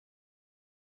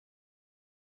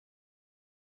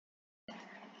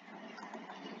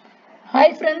Hi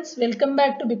friends, welcome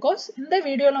back to because in the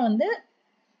video la வந்து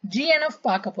GNF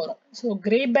பார்க்க போறோம். So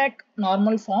Griebach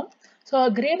normal form. So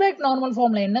Griebach normal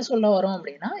form la என்ன சொல்ல வரோம்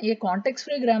அப்படினா a context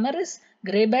free grammar is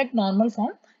Griebach normal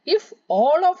form if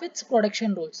all of its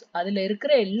production rules அதில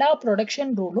இருக்கிற எல்லா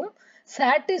production ரூலும்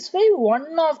satisfy one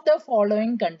of the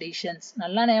following conditions.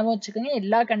 நல்லா ஞாபகம் வச்சுக்கங்க,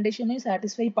 எல்லா கண்டிஷனையும்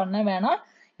satisfy பண்ண வேணாம்,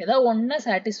 ஏதோ ஒண்ண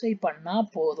satisfy பண்ணா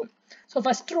போதும். So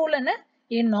first rule என்ன?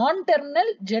 A non-terminal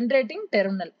generating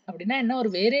terminal அப்படினா என்ன, ஒரு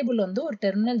வேரியபிள் வந்து ஒரு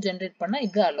terminal generate பண்ணா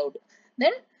இது allowed.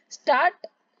 Then start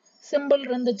symbol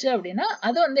இருந்துச்சு அப்படினா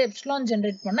அது வந்து epsilon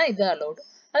generate பண்ணா இது allowed.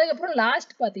 அதுக்கப்புறம்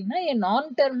லாஸ்ட் பாத்தீங்கன்னா a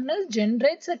non-terminal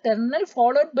generates a terminal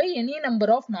followed by any number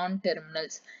of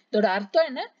non-terminals. இதோட அர்த்தம்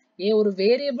என்ன? ஒரு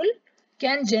variable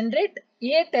can generate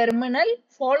a terminal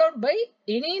followed by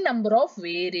any number of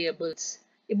variables.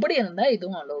 இப்படி இருந்தா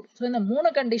இதுவும் allowed. So இந்த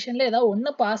மூணு கண்டிஷன்ல ஏதாவது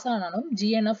ஒன்னு பாஸ் ஆனாலும்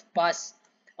GNF pass.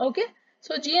 Okay,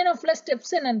 so GNF ல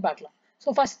ஸ்டெப்ஸ் என்னன்னு பார்க்கலாம். So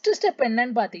first step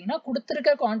என்னன்னு பாத்தீங்கன்னா,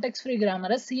 கொடுத்திருக்க context free grammar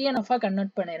CNF ஆ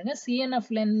கன்வெர்ட் பண்ணிருங்க. CNF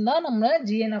ல இருந்து தான் நம்ம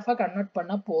GNF ஆ கன்வெர்ட்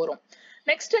பண்ண போறோம்.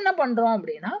 நெக்ஸ்ட் என்ன பண்றோம்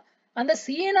அப்படின்னா, அந்த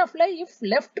CNF ல if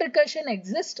left recursion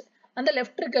exists, அந்த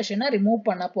left recursion ரிமூவ்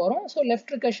பண்ண போறோம். So left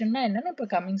recursion என்னன்னு இப்ப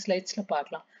கமிங் ஸ்லைட்ஸ்ல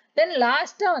பார்க்கலாம். தென்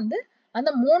லாஸ்டா வந்து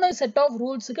அந்த மூணு செட் ஆஃப்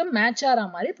ரூல்ஸ்க்கு மேட்ச் ஆற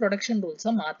மாதிரி ப்ரொடக்ஷன்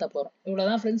ரூல்ஸை மாத்த போறோம்.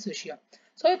 இவ்வளவுதான் ஃப்ரெண்ட்ஸ் விஷயம்.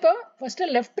 ஸோ இப்போ ஃபர்ஸ்ட்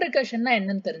லெஃப்ட் ரிகர்ஷன்னா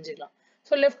என்னன்னு தெரிஞ்சுக்கலாம்.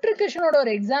 ஸோ லெஃப்ட் ரிகர்ஷனோட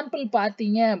ஒரு எக்ஸாம்பிள்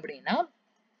பார்த்தீங்க அப்படின்னா,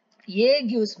 A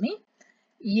gives me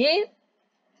A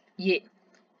A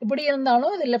இப்படி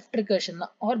இருந்தாலும் இது லெஃப்ட் ரிகர்ஷன்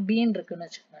தான், ஆர் பின்னு இருக்குன்னு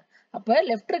வச்சுக்கோங்க. அப்போ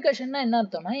லெஃப்ட் ரிகர்ஷன்னா என்ன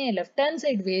அர்த்தம்னா, என் லெஃப்ட் ஹேண்ட்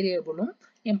சைடு வேரியபிளும்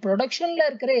என் ப்ரொடக்ஷன்ல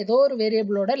இருக்கிற ஏதோ ஒரு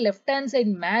வேரியபிளோட லெஃப்ட் ஹேண்ட்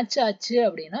சைடு மேட்ச் ஆச்சு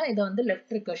அப்படின்னா இதை வந்து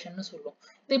லெஃப்ட் ரிகர்ஷன் சொல்லுவோம்.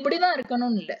 இது இப்படிதான்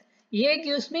இருக்கணும்னு இல்லை. A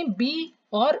gives me B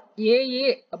or AA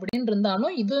அப்படின்னு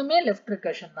இருந்தாலும் இதுவுமே லெஃப்ட்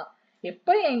ரிகர்ஷன் தான்.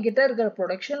 எப்போ என்கிட்ட இருக்கிற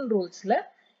production ரூல்ஸ்ல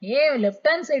left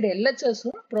hand side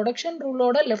LHSம் production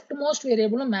ரூலோட left most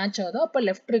வேரியபிளும் match ஆகுதோ அப்போ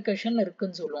லெஃப்ட் ரிகர்ஷன்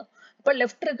இருக்குன்னு சொல்லுவோம். அப்போ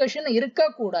லெஃப்ட் ரிகர்ஷன்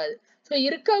இருக்கக்கூடாது. ஸோ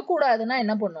இருக்கக்கூடாதுன்னா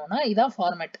என்ன பண்ணுவோம்னா, இதான்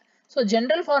ஃபார்மேட். ஸோ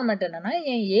ஜென்ரல் ஃபார்மேட் என்னன்னா,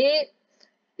 என் A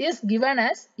is given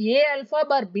as A alpha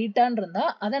bar betaன்னு இருந்தா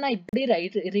அதை நான் இப்படி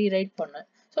ரீரைட் பண்ணேன்.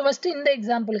 ஸோ ஃபர்ஸ்ட் இந்த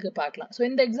எக்ஸாம்பிளுக்கு பார்க்கலாம். ஸோ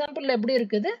இந்த எக்ஸாம்பிள் எப்படி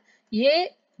இருக்குது, A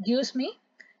gives me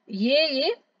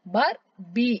AA bar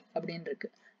B அப்படின்னு இருக்கு.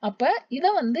 அப்ப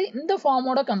இதை வந்து இந்த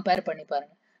ஃபார்மோட கம்பேர் பண்ணி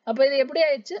பாருங்க. அப்ப இது எப்படி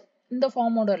ஆயிடுச்சு, இந்த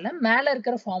ஃபார்மோட இல்ல மேல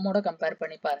இருக்கிற ஃபார்மோட கம்பேர்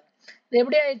பண்ணி பாருங்க. இது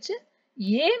எப்படி ஆயிடுச்சு,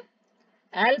 A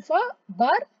alpha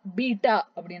bar beta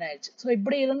அப்படின்னு ஆயிடுச்சு. ஸோ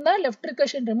இப்படி இருந்தா லெஃப்ட்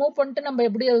ரிகர்ஷன் ரிமூவ் பண்ணிட்டு நம்ம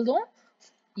எப்படி எழுதுவோம்,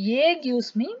 A gives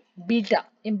me beta.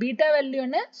 N beta value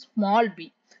என்ன, small b.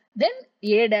 Then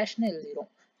A டேஷ்னு எழுதிரும்.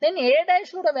 Then A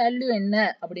டேஷோட value என்ன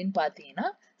அப்படின்னு பாத்தீங்கன்னா,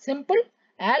 simple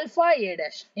alpha A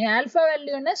dash. N alpha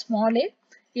value என்ன, ஸ்மால் a.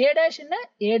 A டேஷ் என்ன,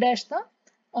 A டேஷ் தான்,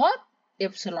 ஆர்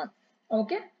எப்சிலான்.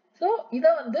 ஓகே, ஸோ இதை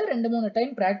வந்து 2-3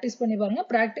 time practice பண்ணி பாருங்க.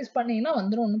 ப்ராக்டிஸ் பண்ணீங்கன்னா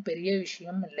வந்துடும், ஒன்றும் பெரிய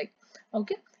விஷயம் இல்லை.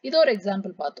 ஓகே, இது ஒரு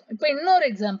எக்ஸாம்பிள் பார்த்தோம். இப்போ இன்னொரு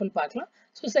எக்ஸாம்பிள் பார்க்கலாம்.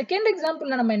 ஸோ செகண்ட்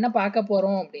எக்ஸாம்பிள்ல நம்ம என்ன பார்க்க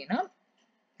போறோம் அப்படின்னா,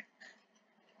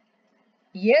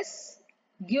 S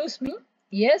gives me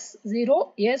S0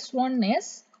 S1 S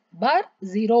bar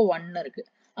 01 இருக்கு.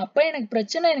 அப்ப எனக்கு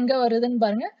பிரச்சனை எங்க வருதுன்னு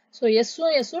பாருங்க. ஸோ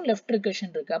எஸ்ஸும் எஸ்ஸும் லெஃப்ட்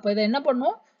ரிகர்ஷன் இருக்கு. அப்ப இதை என்ன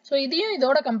பண்ணுவோம், ஸோ இதையும்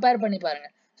இதோட கம்பேர் பண்ணி பாருங்க.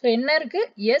 ஸோ என்ன இருக்கு,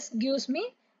 S gives me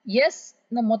S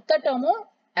இந்த மொத்த டேர்மும்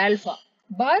ஆல்பா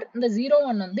பார் இந்த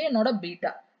 01 வந்து என்னோட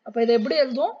பீட்டா. அப்ப இதை எப்படி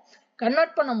எழுதுவோம்,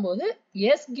 கன்வெர்ட் பண்ணும்போது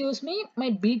S gives me my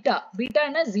beta. Beta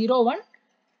என்ன, 01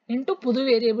 into புது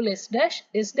variable S dash.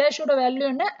 S dash ஓட வேல்யூ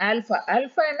என்ன, ஆல்பா.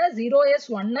 ஆல்பா என்ன, 0S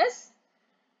 1S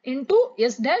into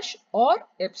S dash or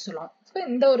epsilon. So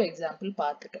இந்த ஒரு எக்ஸாம்பிள்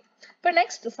பார்த்துட்டோம். இப்போ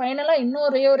நெக்ஸ்ட் ஃபைனலா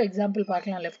இன்னொரு ஒரு எக்ஸாம்பிள்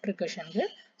பார்க்கலாம் left ரிகர்ஷனுக்கு.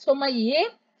 So my A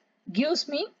gives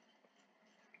me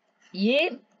A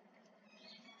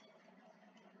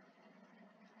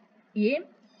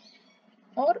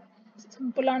or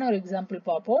சிம்பிளான ஒரு எக்ஸாம்பிள்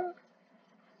பார்ப்போம்.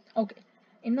 ஓகே,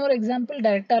 இன்னொரு எக்ஸாம்பிள்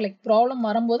டைரக்டா லைக் ப்ராப்ளம்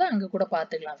வரும்போது அங்க கூட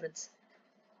பார்த்துக்கலாம் ஃப்ரெண்ட்ஸ்,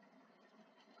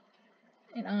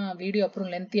 ஏன்னா வீடியோ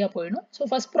அப்புறம் லென்த்தியா போயிடும். ஸோ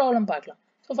ஃபர்ஸ்ட் ப்ராப்ளம் பார்க்கலாம்.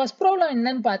 ஸோ ஃபர்ஸ்ட் ப்ராப்ளம்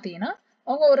என்னன்னு பார்த்தீங்கன்னா,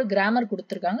 அவங்க ஒரு கிராமர்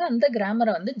கொடுத்துருக்காங்க. அந்த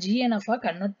கிராமரை வந்து GNF ஆ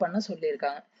கன்வெர்ட் பண்ண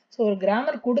சொல்லியிருக்காங்க. ஸோ ஒரு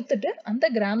கிராமர் கொடுத்துட்டு அந்த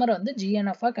கிராமரை வந்து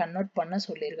GNF ஆ கன்வெர்ட் பண்ண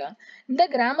சொல்லியிருக்காங்க. இந்த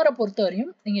கிராமரை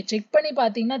பொறுத்தவரையும் நீங்க செக் பண்ணி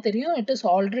பார்த்தீங்கன்னா தெரியும், it is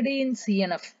already in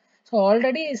CNF. So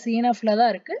already CNFல தான்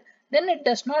இருக்கு. Then it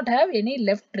does not have any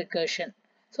left recursion.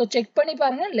 So check பண்ணி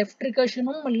பாருங்க, லெஃப்ட்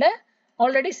ரிகர்ஷனும் இல்லை,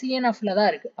 ஆல்ரெடி CNFல தான்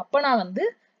இருக்கு. அப்போ நான் வந்து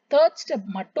தேர்ட் ஸ்டெப்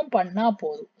மட்டும் பண்ணா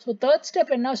போதும். ஸோ தேர்ட்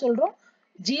ஸ்டெப் என்ன சொல்றோம்,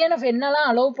 GNF என்னெல்லாம்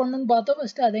அலோவ் பண்ணுன்னு பார்த்தோம்.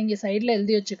 ஃபர்ஸ்ட் அதை இங்க சைட்ல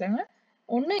எழுதி வச்சுக்கோங்க.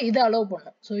 ஒன்று இது அலோவ்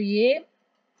பண்ணும். So A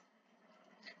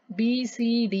B C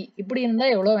D இப்படி இருந்தா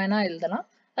எவ்வளோ வேணா எழுதலாம்.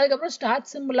 அதுக்கப்புறம்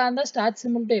ஸ்டார்ட் சிம்பிளா இருந்தா start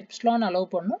simple to epsilon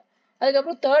allow பண்ணும்.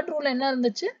 அதுக்கப்புறம் தேர்ட் ரூல் என்ன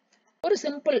இருந்துச்சு, ஒரு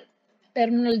சிம்பிள்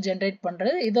terminal generate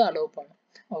பண்றது இது allow பண்ணும்.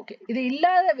 ஓகே, இது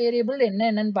இல்லாத வேரியபிள்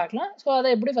என்னன்னு பார்க்கலாம். ஸோ அதை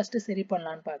எப்படி ஃபர்ஸ்ட் சரி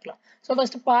பண்ணலாம்னு பார்க்கலாம். ஸோ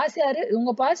ஃபர்ஸ்ட் பாஸ் யாரு?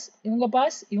 இவங்க பாஸ், இவங்க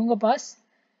பாஸ், இவங்க பாஸ்,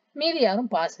 மீதி யாரும்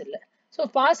பாஸ் இல்லை. ஸோ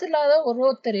பாஸ் இல்லாத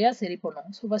ஒருத்தரையா சரி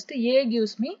பண்ணுவோம். So first A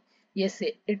gives me SA,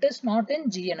 it is not in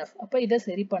GNF. அப்போ இதை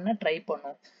சரி பண்ண ட்ரை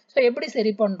பண்ணுவோம். ஸோ எப்படி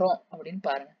சரி பண்றோம் அப்படின்னு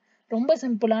பாருங்க. ரொம்ப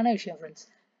சிம்பிளான விஷயம் ஃப்ரெண்ட்ஸ்.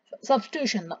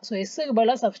 சப்ஸ்டியூஷன் தான். ஸோ எஸ்ஸுக்கு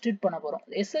பதிலாக சப்ஸ்டியூட் பண்ண போறோம்.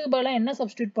 எஸ்ஸுக்கு பதிலாக என்ன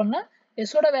சப்ஸ்டியூட் பண்ணா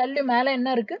எஸ்ஸோட வேல்யூ மேல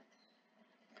என்ன இருக்கு?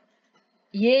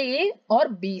 AA or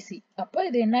BC. அப்போ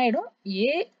இது என்ன ஆயிடும்?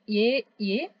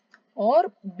 AAA or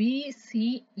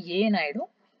BCA ஆயிடும்.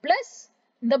 பிளஸ்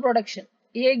இந்த production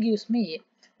A gives me A.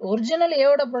 Original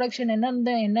ஏவோட ப்ரொடக்ஷன் என்ன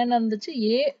இருந்துச்சு?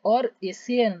 A or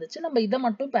SA இருந்துச்சு. நம்ம இதை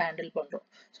மட்டும் இப்போ ஹேண்டில் பண்றோம்.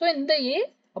 ஸோ இந்த A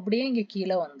அப்படியே இங்க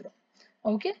கீழே வந்துடும்.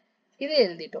 ஓகே, இது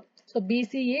எழுதிட்டோம். So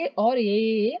BCA or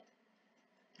AAA.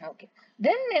 Okay,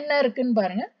 தென் என்ன இருக்குன்னு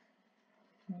பாருங்க.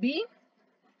 B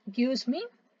gives me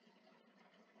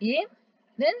A,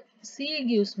 then C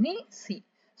gives me C.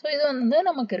 So இது வந்து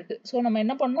நமக்கு இருக்கு. ஸோ நம்ம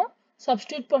என்ன பண்ணோம்?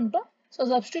 சப்ஸ்டியூட் பண்ணிட்டோம். ஸோ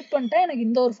சப்ஸ்டியூட் பண்ணிட்டா எனக்கு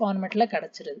இந்த ஒரு ஃபார்மேட்ல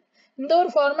கிடைச்சிருது. இந்த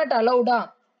ஒரு ஃபார்மேட் அலௌடா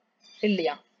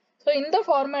இல்லையா? ஸோ இந்த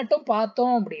ஃபார்மேட்டும்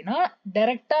பார்த்தோம் அப்படின்னா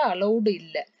டைரக்டா அலௌடு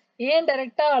இல்லை. ஏன்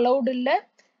டைரக்டா அலௌடு இல்லை?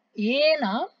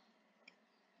 ஏன்னா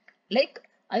லைக்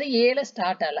அது ஏல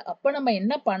ஸ்டார்ட் ஆகல. அப்போ நம்ம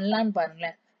என்ன பண்ணலான்னு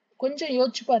பாருங்களேன். கொஞ்சம்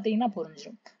யோசிச்சு பார்த்தீங்கன்னா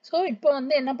புரிஞ்சிடும். ஸோ இப்போ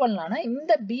வந்து என்ன பண்ணலாம்னா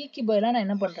இந்த பிக்கு பதிலாக நான்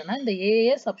என்ன பண்றேன்னா இந்த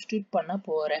ஏஏ சப்ஸ்டியூட் பண்ண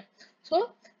போறேன். ஸோ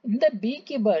இந்த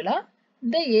பிக்கு பதிலாக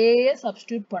இந்த ஏஏ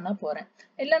சப்ஸ்டியூட் பண்ண போறேன்.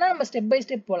 இல்லைன்னா நம்ம ஸ்டெப் பை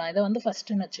ஸ்டெப் போகலாம். இதை வந்து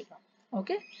ஃபர்ஸ்ட்னு வச்சுக்கலாம்.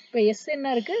 ஓகே, இப்போ எஸ்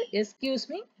என்ன இருக்கு? S gives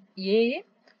me AA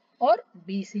R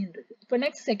பிசின்னு இருக்கு. இப்போ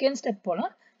நெக்ஸ்ட் செகண்ட் ஸ்டெப்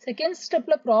போகலாம். செகண்ட்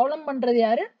ஸ்டெப்ல ப்ராப்ளம் பண்றது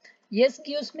யாரு? S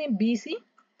gives me PC.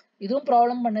 இதுவும்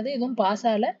ப்ராப்ளம் பண்ணது, இதுவும் பாஸ்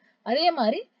ஆகல. அதே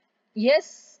மாதிரி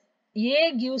S A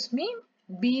gives me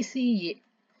BCA.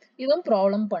 இதுவும்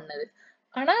ப்ராப்ளம் பண்ணுது.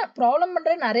 ஆனா ப்ராப்ளம்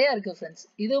பண்றது நிறைய இருக்கு ஃப்ரெண்ட்ஸ்.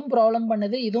 இதுவும் ப்ராப்ளம்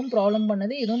பண்ணுது, இதுவும் ப்ராப்ளம்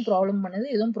பண்ணுது, இதுவும் ப்ராப்ளம் பண்ணுது,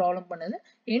 இதுவும் ப்ராப்ளம் பண்ணுது.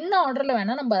 என்ன ஆர்டர்ல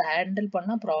வேணா நம்ம ஹேண்டில்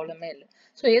பண்ணா ப்ராப்ளமே இல்லை.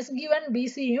 So S given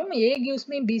BCயும் A gives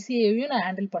me BCAவையும் நான்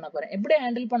ஹேண்டில் பண்ண போறேன். எப்படி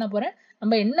ஹேண்டில் பண்ண போறேன்?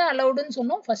 நம்ம என்ன அலௌடுன்னு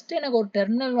சொன்னோம்? ஃபர்ஸ்ட் எனக்கு ஒரு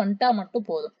டெர்மினல் வந்துட்டா மட்டும்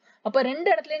போதும். அப்ப ரெண்டு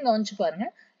இடத்துலயும் கவனிச்சு பாருங்க.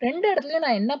 ரெண்டு இடத்துலயும்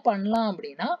நான் என்ன பண்ணலாம்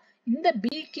அப்படின்னா இந்த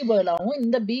பிக்கு பதிலாகவும்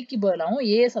இந்த பிக்கு பதிலாகவும்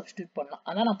ஏ சப்ஸ்டியூட் பண்ணலாம்.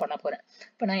 அதான் நான் பண்ண போறேன்.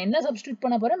 இப்போ நான் என்ன சப்ஸ்டியூட்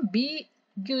பண்ண போறேன்? பி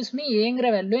gives me ஏங்கிற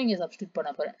வேல்யூ இங்க சப்ஸ்டியூட் பண்ண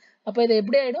போறேன். அப்போ இது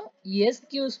எப்படி ஆயிடும்? S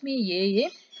gives me AA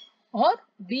R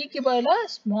பிக்கு பதிலா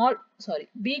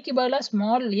பிக்கு பதிலா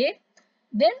ஸ்மால் ஏ,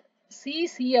 தென்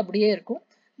சி அப்படியே இருக்கும்.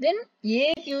 தென் ஏ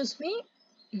gives me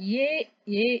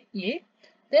ஏஏஏ,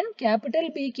 தென் கேபிட்டல்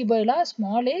பிக்கு பதிலா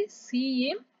small A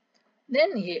CA,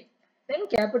 then A, then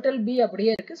capital B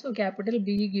அப்படியே இருக்கு. So capital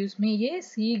B gives me A,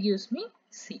 C gives me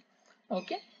C.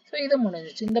 Okay, so இது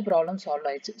முடிஞ்சிச்சு. இந்த ப்ராப்ளம் சால்வ்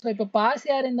ஆயிடுச்சு. ஸோ இப்போ பாஸ்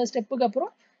யார் இந்த ஸ்டெப்புக்கு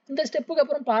அப்புறம்? இந்த ஸ்டெப்புக்கு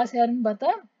அப்புறம் பாஸ் யாருன்னு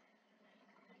பார்த்தா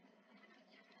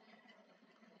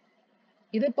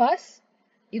இது பாஸ்,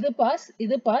 இது பாஸ்,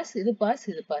 இது பாஸ், இது பாஸ்,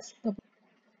 இது பாஸ்.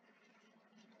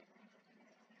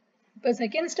 இப்போ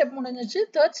செகண்ட் ஸ்டெப் முடிஞ்சிச்சு.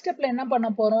 தேர்ட் ஸ்டெப்ல என்ன பண்ண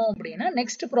போறோம் அப்படின்னா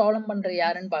நெக்ஸ்ட் ப்ராப்ளம் பண்ற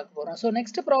யாருன்னு பார்க்க போறோம். ஸோ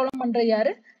நெக்ஸ்ட் ப்ராப்ளம் பண்ற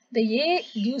யாரு? இந்த A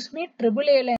gives me triple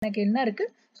Aல எனக்கு என்ன இருக்கு?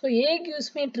 So A gives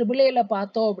me triple Aல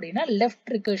பார்த்தோம் அப்படின்னா லெஃப்ட்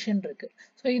ரிகர்ஷன் இருக்கு.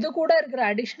 ஸோ இது கூட இருக்கிற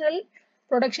additional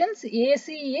productions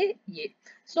ACA A.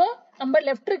 So நம்ம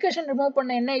லெஃப்ட் ரிகர்ஷன் ரிமூவ்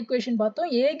பண்ண என்ன ஈக்குவேஷன்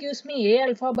பார்த்தோம்? A gives me A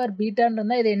alpha bar betaன்னு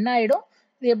இருந்தா இது என்ன ஆயிடும்?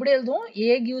 இது எப்படி எழுதுவோம்?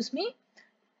 A gives me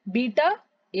beta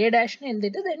A dash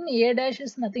எழுதிட்டு then A dash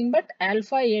is nothing but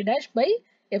alpha A dash by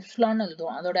epsilon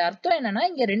எழுதுவோம். அதோட அர்த்தம் என்னன்னா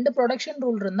இங்க ரெண்டு ப்ரொடக்ஷன்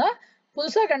ரூல் இருந்தா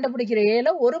புதுசா கண்டுபிடிக்கிற ஏல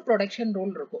ஒரு ப்ரொடக்ஷன்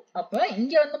ரூல் இருக்கும். அப்ப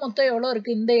இங்க வந்து மொத்தம் எவ்வளவு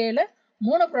இருக்கு? இந்த ஏல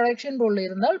 3 ப்ரொடக்ஷன் ரூல்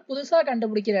இருந்தால் புதுசா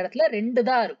கண்டுபிடிக்கிற இடத்துல 2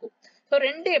 தான் இருக்கும். ஸோ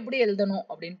 2 எப்படி எழுதணும்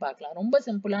அப்படின்னு பார்க்கலாம். ரொம்ப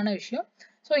சிம்பிளான விஷயம்.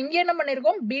 ஸோ இங்க என்ன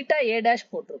பண்ணிருக்கோம்? பீட்டா ஏ டேஷ்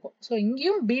போட்டிருக்கோம். ஸோ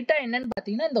இங்கேயும் பீட்டா என்னன்னு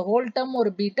பாத்தீங்கன்னா இந்த ஹோல் டேர்ம்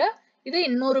ஒரு பீட்டா, இது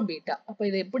இன்னொரு பீட்டா. அப்ப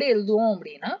இதை எப்படி எழுதுவோம்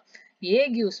அப்படின்னா A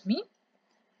gives me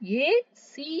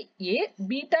ACA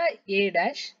beta A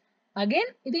dash, again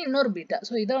இது இன்னொரு பீட்டா.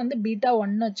 ஸோ இதை வந்து பீட்டா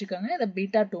 1 வச்சுக்கோங்க, இதை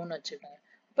பீட்டா 2ன்னு வச்சுக்கோங்க.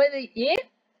 இப்போ இது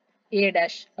A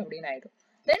dash அப்படின்னு ஆயிடும்.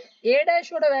 தென் A dash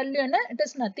ஓட வேல்யூ என்ன? It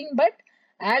is nothing but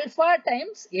alpha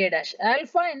times A dash.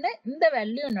 Alpha என்ன? இந்த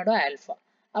வேல்யூ என்னோட ஆல்பா.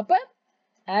 அப்ப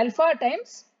ஆல்பா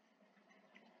டைம்ஸ்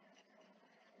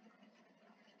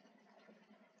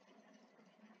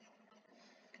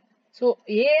ஸோ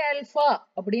ஏ ஆல்பா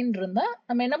அப்படின்னு இருந்தா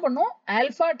நம்ம என்ன பண்ணுவோம்?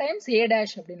 ஆல்பா டைம்ஸ் ஏ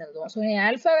டேஷ் அப்படின்னு எழுதுவோம். ஸோ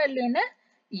ஆல்பா வேல்யூ என்ன?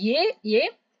 ஏ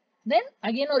தென்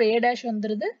அகைன் ஒரு ஏ டேஷ்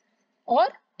வந்துருது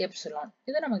ஆர் எப்சிலான்,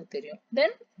 இது நமக்கு தெரியும்.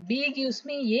 தென் பி கிவ்ஸ்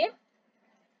மீ ஏ,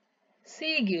 சி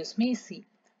கிவ்ஸ் மீ சி,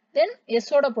 தென் எஸ்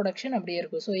ஓட ப்ரொடக்ஷன் அப்படியே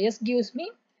இருக்கும். So S gives me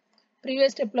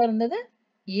previous ஸ்டெப்ல இருந்தது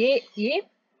ஏ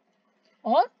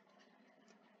ஆர்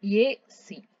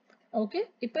ஏசி. ஓகே,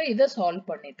 இப்போ இதை சால்வ்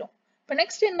பண்ணிட்டோம். இப்போ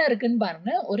நெக்ஸ்ட் என்ன இருக்குன்னு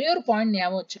பாருங்க. ஒரே ஒரு பாயிண்ட்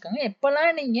ஞாபகம் வச்சுக்கோங்க.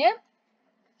 எப்பெல்லாம் நீங்க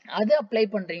அது அப்ளை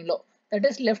பண்றீங்களோ, that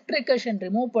is left recursion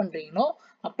remove பண்றீங்களோ,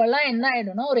 அப்பெல்லாம் என்ன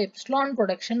ஆயிடும்னா ஒரு எப்சிலான்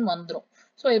ப்ரொடக்ஷன் வந்துடும்.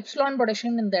 ஸோ எப்சிலான்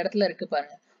ப்ரொடக்ஷன் இந்த இடத்துல இருக்கு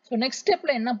பாருங்க. ஸோ நெக்ஸ்ட்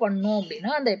ஸ்டெப்ல என்ன பண்ணணும்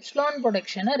அப்படின்னா அந்த எப்சிலான்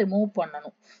ப்ரொடக்ஷனை ரிமூவ்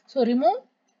பண்ணணும். So remove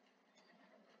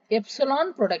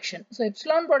epsilon production. So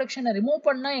epsilon ப்ரொடக்ஷனை remove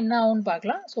பண்ணா என்ன ஆகும்னு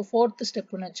பார்க்கலாம். ஸோ ஃபோர்த்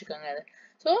ஸ்டெப்னு வச்சுக்கோங்க அது.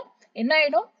 ஸோ என்ன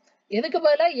ஆயிடும், எதுக்கு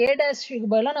பதிலாக ஏ டேஷ்க்கு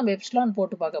பதிலாக நம்ம எப்சிலான்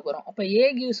போட்டு பார்க்க போறோம். அப்போ ஏ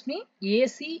gives me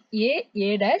AC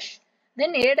A dash,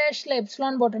 then A டேஷ்ல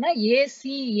epsilon போட்டோன்னா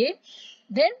ஏசிஏ,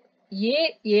 தென்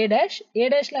ஏ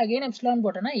டேஷ்ல அகைன் எப்சிலான்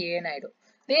போட்டோன்னா ஏன்னு ஆயிடும்.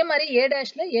 அதே மாதிரி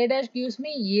A dash gives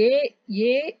me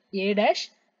A dash,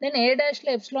 then A டேஷ்ல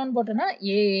epsilon போட்டோன்னா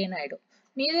ஏன்னு ஆயிடும்.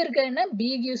 மீதி இருக்க என்ன,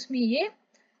 B gives me A,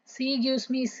 C gives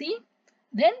me C,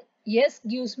 then S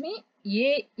gives me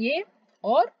A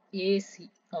or AC.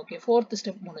 Okay, fourth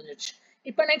step முடிஞ்சிருச்சு.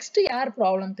 இப்போ நெக்ஸ்ட் யார்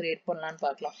ப்ராப்ளம் கிரியேட் பண்ணலான்னு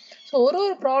பார்க்கலாம். ஸோ ஒரு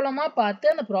ப்ராப்ளமா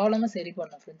பார்த்து அந்த ப்ராப்ளமை சரி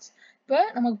பண்ணணும் ஃப்ரெண்ட்ஸ். இப்போ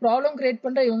நமக்கு ப்ராப்ளம் கிரியேட்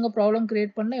பண்ற இவங்க ப்ராப்ளம்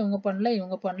கிரியேட் பண்ணல,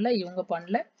 இவங்க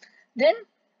பண்ணல. தென்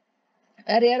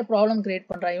வேற யார் ப்ராப்ளம் கிரியேட்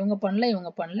பண்றா, இவங்க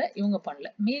பண்ணல.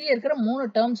 மீதி இருக்கிற 3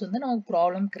 டேர்ம்ஸ் வந்து நமக்கு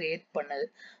ப்ராப்ளம் கிரியேட் பண்ணுது.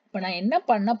 இப்போ நான் என்ன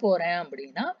பண்ண போறேன்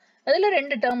அப்படின்னா அதுல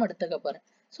 2 டேர்ம் எடுத்துக்க போறேன்.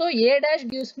 So A dash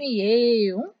gives me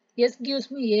ஏயும் எஸ் கிவ்ஸ்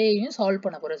மீ ஏயும் சால்வ்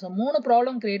பண்ண போறேன். ஸோ 3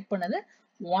 ப்ராப்ளம் கிரியேட் பண்ணது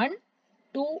 1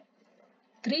 2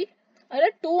 3,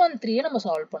 அதில் 2 and 3 நம்ம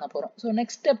சால்வ் பண்ண போறோம். ஸோ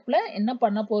நெக்ஸ்ட் ஸ்டெப்ல என்ன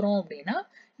பண்ண போறோம் அப்படின்னா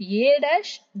A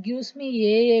dash gives me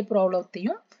A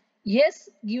ப்ராப்ளத்தையும் S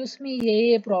gives me ஏ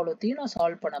ப்ராப்ளத்தையும் நான்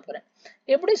சால்வ் பண்ண போறேன்.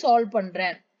 எப்படி சால்வ்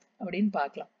பண்றேன் அப்படின்னு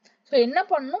பார்க்கலாம். ஸோ என்ன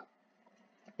பண்ணணும்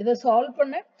இதை சால்வ்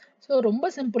பண்ண, ஸோ ரொம்ப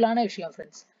சிம்பிளான விஷயம்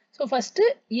ஃப்ரெண்ட்ஸ். ஸோ ஃபர்ஸ்ட்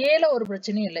ஏல ஒரு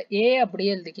பிரச்சனையும் இல்லை, ஏ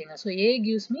அப்படியே எழுதிக்கங்க. So A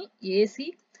gives me AC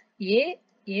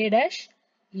A dash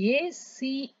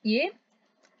ACA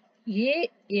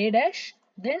A dash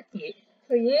then A.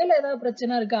 So ஏல ஏதாவது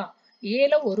பிரச்சனை இருக்கா,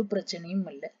 ஏல ஒரு பிரச்சனையும்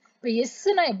இல்லை. இப்போ எஸ்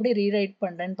நான் எப்படி ரீரைட்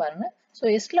பண்றேன்னு பாருங்க. ஸோ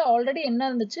எஸ்ல ஆல்ரெடி என்ன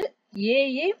இருந்துச்சு,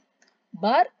 ஏஏ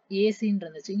பார் ஏசின்னு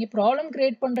இருந்துச்சு. இங்க ப்ராப்ளம்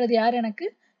கிரியேட் பண்றது யார், எனக்கு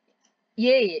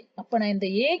ஏஏ. அப்ப நான் இந்த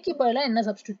ஏக்கு பதிலாக என்ன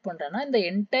சப்ஸ்டியூட் பண்றேன்னா இந்த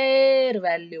என்டையர்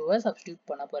வேல்யூவை சப்ஸ்டியூட்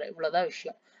பண்ண போறேன். இவ்வளவுதான்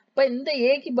விஷயம். இப்ப இந்த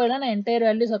ஏக்கு பதிலாக நான் என்டையர்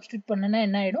வேல்யூ சப்ஸ்டியூட் பண்ணேன்னா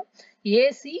என்ன ஆயிடும்,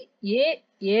 ஏசி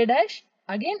ஏ டேஷ்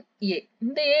அகைன் ஏ.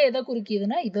 இந்த ஏ எதை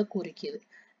குறிக்குதுன்னா இதை குறிக்குது.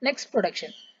 நெக்ஸ்ட்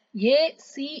ப்ரொடக்ஷன்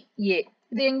ஏசிஏ,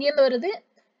 இது எங்கேருந்து வருது,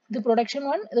 இது ப்ரொடக்ஷன்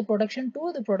 1, இது ப்ரொடக்ஷன் 2,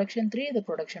 இது ப்ரொடக்ஷன் 3, இது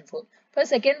ப்ரொடக்ஷன் 4. இப்போ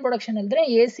செகண்ட் ப்ரொடக்ஷன் எழுதுறேன்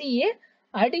ஏசிஏ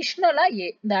அடிஷ்னலா ஏ.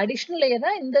 இந்த அடிஷ்னல் ஏ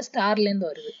தான் இந்த ஸ்டார்ல இருந்து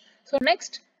வருது. So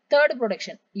next third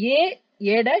production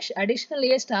A dash additional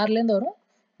ஏ ஸ்டார்ல இருந்து வரும்.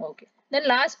 ஓகே, தென்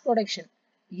லாஸ்ட் ப்ரொடக்ஷன்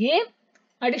ஏ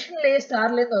அடிஷ்னல் ஏ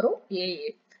ஸ்டார்ல இருந்து வரும் ஏஏ.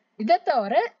 இதை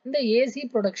தவிர இந்த ஏசி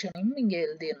ப்ரொடக்ஷனையும் இங்க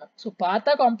எழுதிடணும். ஸோ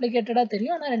பார்த்தா காம்ப்ளிகேட்டடா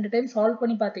தெரியும், ஆனால் 2 டைம் சால்வ்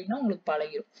பண்ணி பார்த்தீங்கன்னா உங்களுக்கு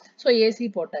பழகிடும். ஸோ ஏசி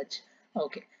போட்டாச்சு.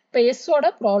 ஓகே, இப்போ எஸ்ஸோட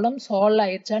ப்ராப்ளம் சால்வ்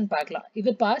ஆயிடுச்சான்னு பார்க்கலாம்.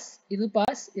 இது பாஸ், இது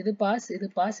பாஸ், இது பாஸ், இது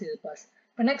பாஸ், இது பாஸ்.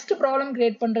 இப்போ நெக்ஸ்ட் ப்ராப்ளம்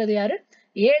கிரியேட் பண்றது யாரு,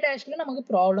 ஏ டேஷ்ல நமக்கு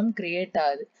ப்ராப்ளம் கிரியேட்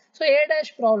ஆகுது. ஸோ ஏ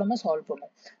டேஷ் ப்ராப்ளமை சால்வ்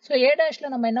பண்ணுவோம். ஸோ ஏ டேஷ்ல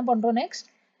நம்ம என்ன பண்றோம், நெக்ஸ்ட்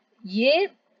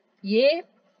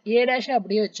ஏ டேஷை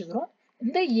அப்படியே வச்சுக்கிறோம்.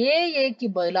 இந்த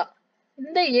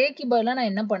ஏக்கு பதிலாக நான்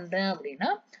என்ன பண்றேன் அப்படின்னா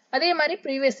அதே மாதிரி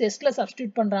ப்ரீவியஸ் டெஸ்ட்ல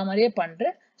சப்ஸ்டியூட் பண்ற மாதிரியே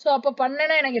பண்றேன். ஸோ அப்போ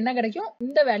பண்ணேன்னா எனக்கு என்ன கிடைக்கும்,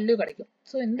 இந்த வேல்யூ கிடைக்கும்.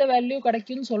 ஸோ இந்த வேல்யூ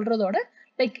கிடைக்கும்னு சொல்றதோட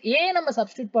லைக் ஏ நம்ம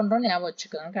சப்ஸ்டியூட் பண்றோம்னு ஞாபகம்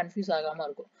வச்சுக்கோங்க, கன்ஃபியூஸ் ஆகாம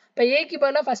இருக்கும். இப்போ ஏக்கு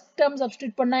பதிலாக ஃபர்ஸ்ட் டேர்ம்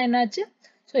சப்ஸ்டியூட் பண்ணா என்னாச்சு,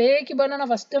 ஸோ ஏக்கு பதிலாக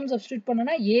நான் ஃபர்ஸ்ட் டேர்ம் சப்ஸ்டியூட்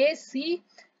பண்ணேன்னா ஏசி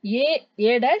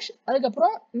ஏ டேஷ்,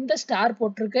 அதுக்கப்புறம் இந்த ஸ்டார்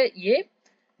போட்டிருக்க ஏ,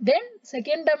 தென்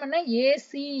செகண்ட் டேர்ம் என்ன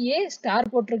ஏசிஏ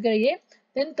ஸ்டார் போட்டிருக்க ஏ,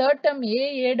 then third term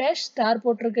A dash star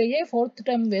போட்டிருக்க ஏ, ஃபோர்த்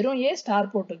டேர்ம் வெறும் ஏ ஸ்டார்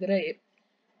போட்டிருக்கிற ஏ.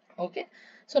 ஓகே,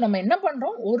 ஸோ நம்ம என்ன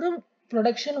பண்றோம், ஒரு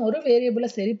ப்ரொடக்ஷன் ஒரு வேரியபிளை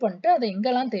சரி பண்ணிட்டு அதை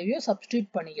எங்கெல்லாம் தேவையோ சப்ஸ்டியூட்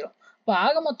பண்ணிக்கிறோம். இப்போ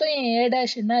ஆக மொத்தம் என் ஏ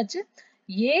டேஷ் என்னாச்சு,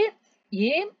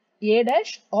 ஏ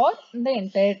டேஷ் ஆர் இந்த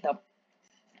என்டையர் டேர்ம்.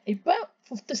 இப்போ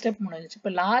ஃபிஃப்த் ஸ்டெப் முடிஞ்சிச்சு.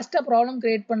 இப்போ லாஸ்டா ப்ராப்ளம்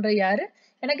கிரியேட் பண்ற யாரு,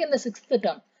 எனக்கு இந்த sixth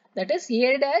term, that is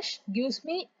A dash gives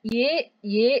me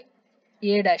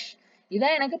A dash.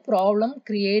 இதான் எனக்கு ப்ராப்ளம்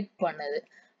கிரியேட் பண்ணது.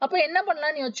 அப்போ என்ன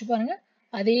பண்ணலாம்னு யோசிச்சு பாருங்க.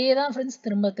 அதே தான் ஃப்ரெண்ட்ஸ்,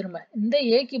 திரும்ப இந்த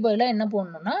ஏக்கு பதிலாக என்ன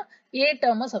பண்ணணும்னா ஏ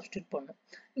டேர்மை சப்ஸ்டியூட் பண்ணணும்.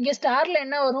 இங்கே ஸ்டார்ல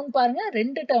என்ன வரும்னு பாருங்க,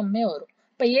 2 டேர்மே வரும்.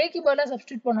 இப்போ ஏக்கு பதிலாக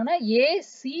சப்ஸ்டியூட் பண்ணோம்னா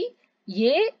ஏசி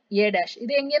ஏ டேஷ்,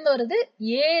 இது எங்கேருந்து வருது,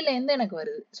 ஏலேருந்து எனக்கு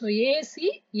வருது. ஸோ ஏசி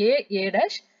ஏ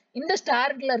டேஷ், இந்த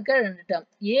ஸ்டார்ல இருக்க 2 டேர்ம்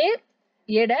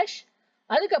ஏ டேஷ்,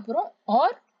 அதுக்கப்புறம்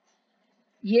ஆர்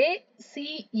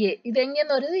ஏசிஏ, இது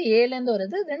எங்கேருந்து வருது, ஏலேருந்து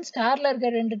வருது. தென் ஸ்டார்ல இருக்க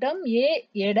 2 டேர்ம்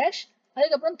ஏ டேஷ்,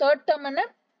 அதுக்கப்புறம் தேர்ட் டேர்ம் என்ன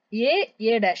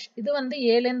ஏ டேஷ், இது வந்து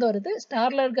ஏலேருந்து வருது.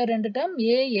 ஸ்டார்ல இருக்க 2 டேர்ம்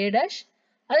ஏ டேஷ்,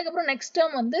 அதுக்கப்புறம் நெக்ஸ்ட்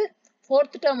டேர்ம் வந்து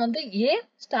ஃபோர்த் டேர்ம் வந்து ஏ,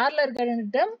 ஸ்டார்ல இருக்க 2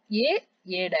 டேர்ம்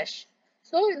ஏ டேஷ்.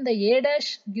 ஸோ இந்த A dash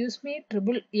gives me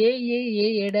triple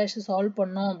A dash solve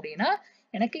பண்ணோம் அப்படின்னா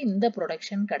எனக்கு இந்த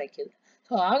ப்ரொடக்ஷன் கிடைக்குது.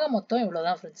 ஸோ ஆக மொத்தம்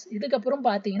இவ்வளோதான் ஃப்ரெண்ட்ஸ். இதுக்கப்புறம்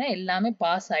பார்த்தீங்கன்னா எல்லாமே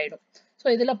பாஸ் ஆகிடும். ஸோ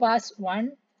இதில் பாஸ் 1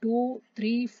 2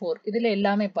 3 4 இதில்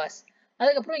எல்லாமே பாஸ்.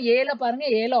 அதுக்கப்புறம் ஏல பாருங்க,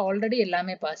 ஏல ஆல்ரெடி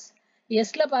எல்லாமே பாஸ்.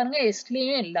 எஸ்ல பாருங்க,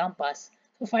 எஸ்லேயும் எல்லாம் பாஸ்.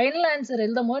 ஸோ ஃபைனல் ஆன்சர்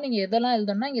எழுதும் போது நீங்கள் எதெல்லாம்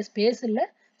எழுதணும்னா இங்கே ஸ்பேஸ் இல்லை.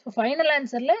 ஸோ ஃபைனல்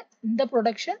ஆன்சரில் இந்த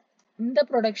ப்ரொடக்ஷன்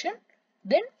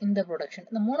தென் இந்த ப்ரொடக்ஷன்,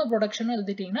 இந்த 3 ப்ரொடக்ஷனும்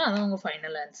எழுதிட்டீங்கன்னா அதான் உங்கள்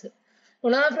ஃபைனல் ஆன்சர்.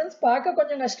 இவ்வளோதான் ஃப்ரெண்ட்ஸ். பார்க்க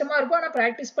கொஞ்சம் கஷ்டமாக இருக்கும், ஆனால்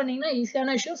ப்ராக்டிஸ் பண்ணிங்கன்னா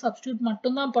ஈஸியான விஷயம். சப்ஸ்டியூட்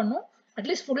மட்டும்தான் பண்ணும்.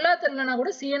 அட்லீஸ்ட் ஃபுல்லாக தெரியலனா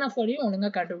கூட சிஎன்எஃப் வழியும்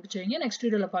ஒழுங்காக கண்டுபிடிச்சிங்க. நெக்ஸ்ட்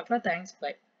வீடியோவில் பார்க்கலாம். Thanks,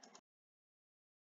 by.